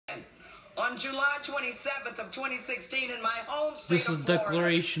On July 27th of 2016 in my home state This is of Florida,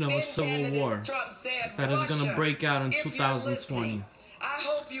 declaration of a then civil candidate war Trump said, that is going to "Russia, break out in if you're 2020. listening, I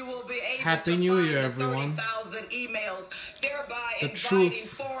hope you will be able Happy to New find Year, the everyone. 30,000 emails, thereby The inviting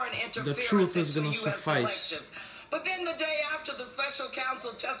foreign interference the truth is into going to US suffice. elections." But then the day after the special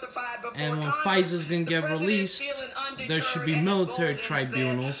counsel testified before And when Congress, FISA's going to get released, there should be military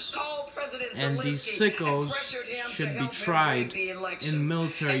tribunals, and these sickos should be tried in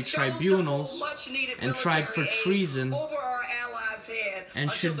military tribunals and tried for treason, and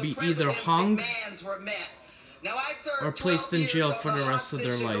should be either hung or placed in jail for the rest of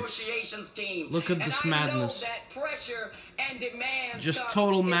their life. Look at this madness. Just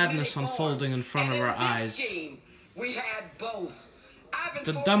total madness unfolding in front of our eyes. We had both.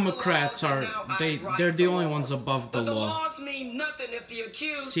 The Democrats they're the only ones above the law.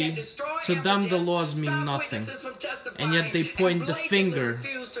 See, to them the laws mean nothing, and yet they point the finger.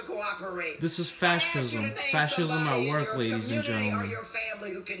 This is fascism. Fascism at work, ladies and gentlemen.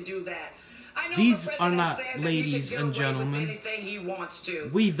 These are not ladies and gentlemen.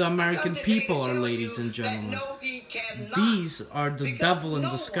 We, the American people, are ladies and gentlemen. These are the devil in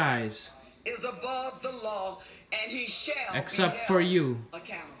disguise. Except for you.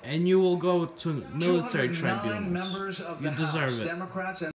 And you will go to military tribunals. You deserve it.